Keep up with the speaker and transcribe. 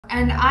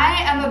And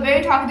I am a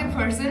very talkative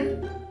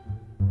person.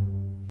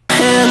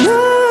 And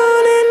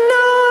on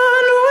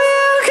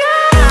we'll go.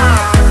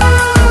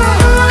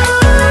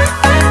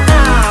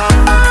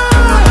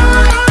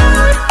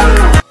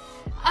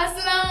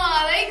 Assalamu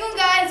alaikum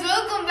guys,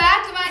 welcome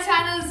back to my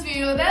channel. It's me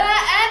Rodela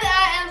and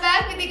I am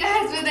back with you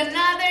guys with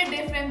another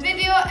different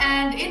video.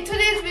 And in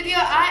today's video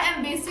I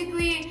am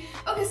basically,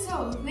 okay,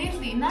 so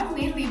not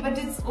lately, but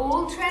it's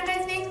old trend I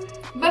think,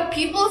 but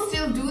people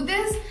still do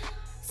this.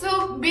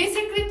 So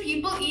basically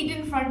people eat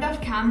in front of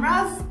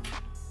cameras.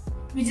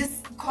 We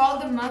just call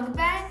the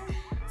mukbang.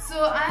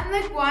 So I'm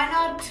like, why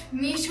not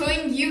me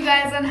showing you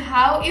guys on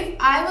how, if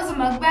I was a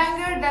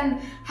mukbanger,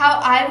 then how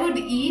I would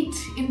eat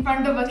in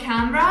front of a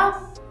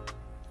camera.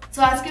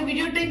 So আজকে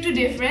ভিডিওটা একটু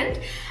different.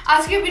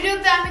 আজকে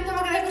ভিডিওতে আমি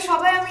তোমাকে দেখো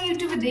সবাই আমি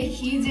ইউটিউবে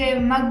দেখি যে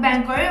মাকব্যাং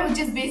করে, which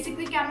is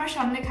basically ক্যামেরার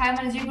সামনে খায়,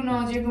 মানে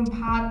যেরকম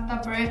ভাত,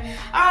 তারপরে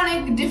আর অনেক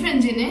ডিফারেন্ট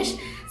জিনিস।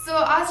 সো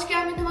আজকে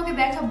আমি তোমাকে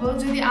দেখাবো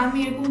যদি আমি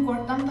এরকম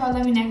করতাম তাহলে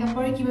আমি নেকাব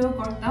পরে কিভাবে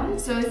করতাম।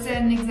 So it's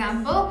an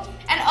example.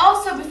 And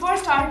also before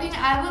starting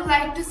I would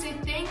like to say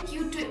thank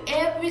you to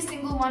every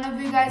single one of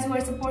you guys who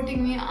are supporting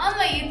me on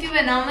my YouTube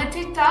and on my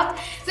TikTok.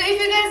 So if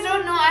you guys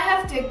don't know, I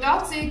have TikTok,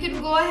 so you can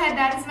go ahead,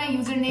 that is my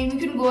username, you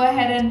can go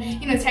ahead and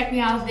check me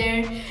out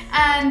there.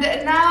 And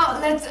now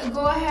let's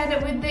go ahead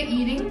with the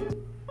eating.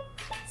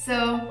 So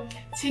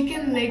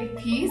chicken leg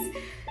piece.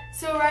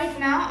 So right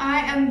now I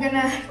am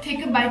gonna take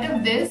a bite of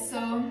this.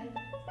 So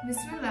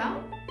bismillah.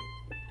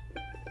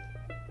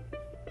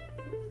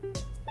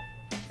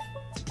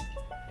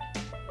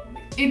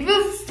 It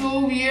was so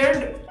weird.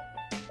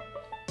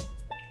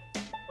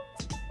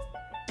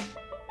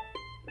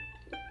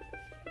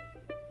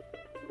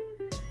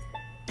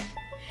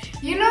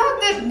 You know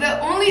that the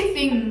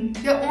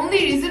only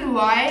reason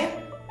why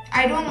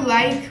I don't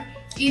like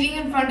eating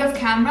in front of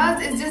cameras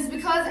is just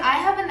because I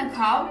have a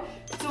niqab.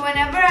 So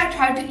whenever I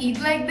try to eat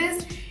like this,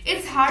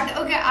 it's hard.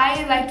 Okay, I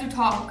like to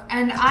talk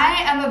and I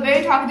am a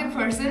very talkative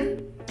person.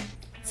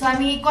 So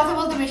আমি কথা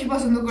বলতে বেশি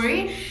পছন্দ করি।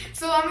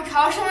 So আমি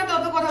খাওয়ার সময় তো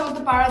অত কথা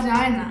বলতে পারা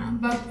যায় না,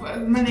 but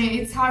মানে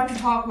it's hard to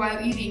talk while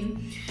eating.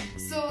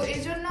 So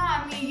এজন্য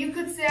আমি you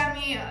could say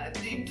আমি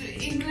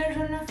এগুলোর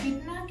জন্য ফিট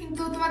না,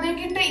 কিন্তু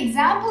তোমাদেরকে একটা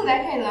এক্সাম্পল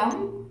দেখাইলাম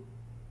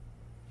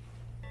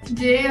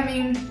যে আমি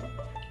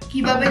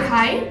কিভাবে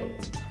খাই।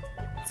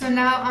 So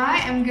now I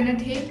am gonna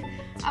take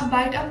a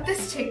bite of this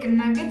chicken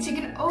nugget.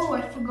 Oh,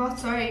 I forgot,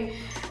 sorry.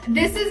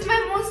 This is my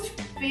most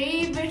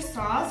favorite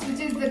sauce,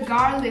 which is the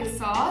garlic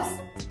sauce.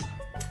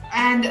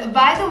 And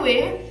by the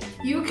way,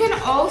 you can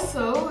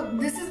also,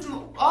 this is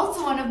also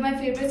one of my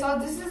favorite sauce.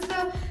 This is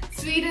the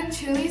sweet and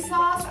chili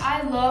sauce. I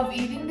love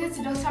eating this.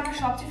 It also my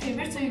shop's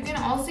favorite, so you can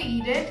also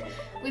eat it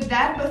with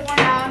that. But for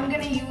now, I'm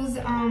gonna use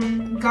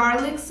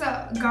garlic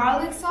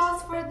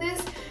sauce for this.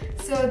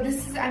 So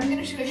I'm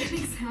gonna show you an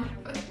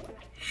example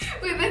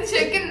with the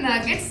chicken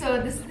nugget. So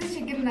this is the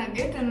chicken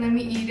nugget, and let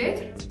me eat it.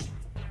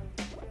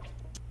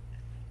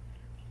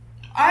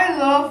 I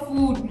love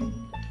food.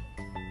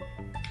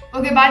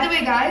 Okay, by the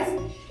way guys,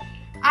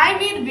 I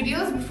made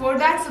videos before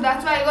that, so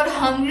that's why I got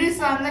hungry.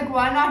 So I'm like,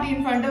 why not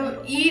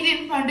eat in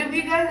front of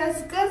you guys?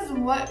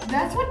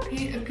 That's what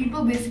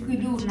people basically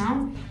do now.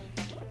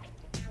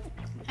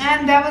 And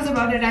that was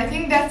about it. I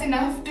think that's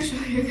enough to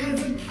show you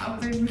guys how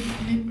I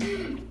sleep.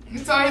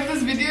 Sorry if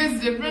this video is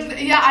different.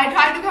 Yeah, I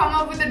tried to come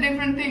up with a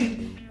different thing.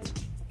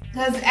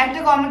 Because একটা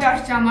comment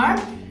আসছে আমার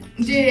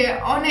যে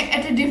অনেক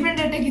একটা different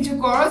একটা কিছু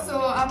করো। So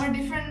আমার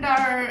ডিফারেন্ট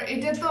আর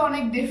এটা তো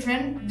অনেক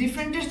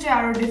ডিফারেন্টের চেয়ে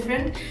আরো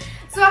different.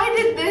 So I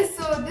did this.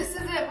 So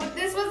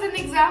this was an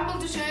example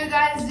to show you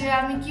guys যে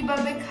আমি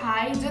কিভাবে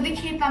খাই, যদি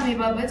খেতাম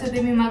এভাবে, যদি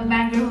আমি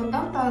মাকব্যাঙ্গার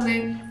হতাম তাহলে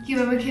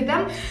কিভাবে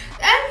খেতাম।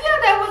 And yeah,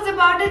 that was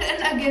about it. And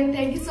again,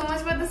 thank you so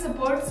much for the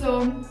support. So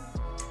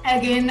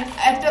again,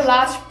 at the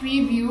last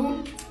preview,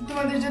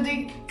 তোমাদের যদি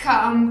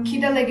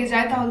খিদা লেগে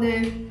যায় তাহলে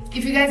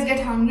if you guys get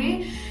hungry.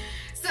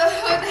 So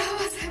that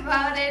was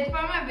about it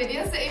for my video.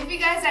 So if you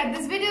guys like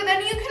this video, then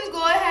you can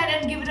go ahead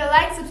and give it a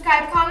like,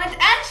 subscribe, comment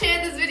and share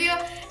this video.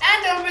 And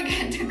don't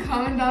forget to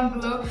comment down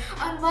below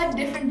on what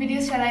different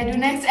videos shall I do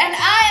next. And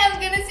I am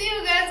gonna see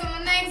you guys on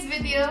the next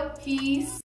video. Peace.